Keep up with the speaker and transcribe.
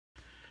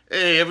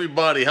Hey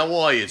everybody, how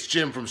are you? It's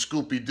Jim from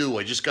Scooby-Doo.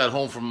 I just got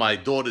home from my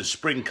daughter's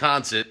spring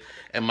concert,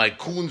 and my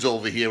coons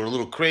over here are a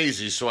little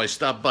crazy, so I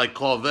stopped by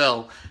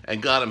Carvel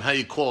and got him, how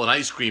you call an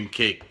ice cream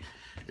cake.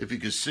 If you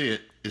can see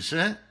it. You see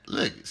that?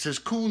 Look, it says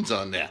coons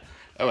on there.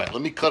 All right,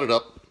 let me cut it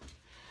up.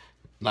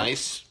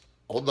 Nice.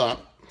 Hold on.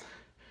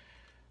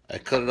 I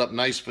cut it up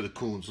nice for the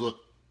coons.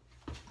 Look.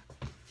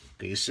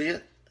 Can you see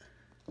it?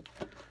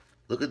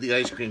 Look at the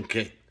ice cream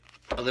cake.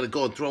 I'm going to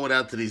go and throw it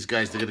out to these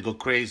guys. They're going to go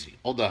crazy.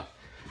 Hold on.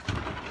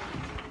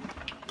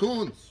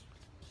 Coons,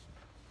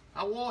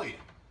 how are you?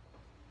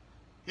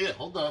 Here,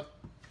 hold on.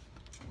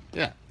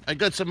 Yeah, I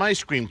got some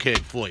ice cream cake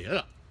for you.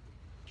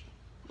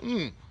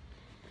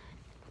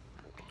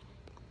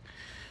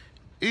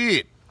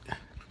 Eat.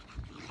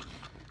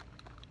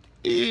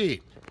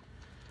 Eat.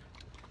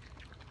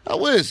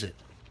 How is it?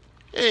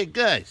 Hey,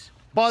 guys.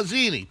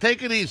 Barzini,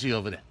 take it easy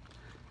over there.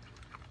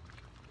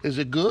 Is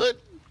it good?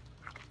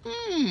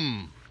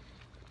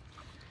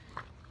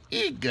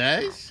 Eat,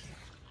 guys.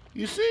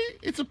 You see?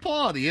 It's a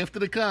party after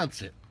the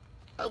concert.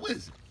 How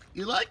is it?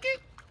 You like it?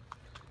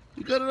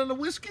 You got it on the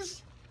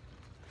whiskers?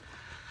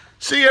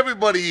 See,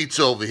 everybody eats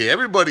over here.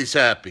 Everybody's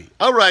happy.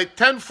 All right,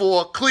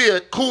 10-4, clear,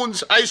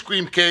 Coons ice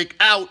cream cake,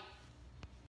 out.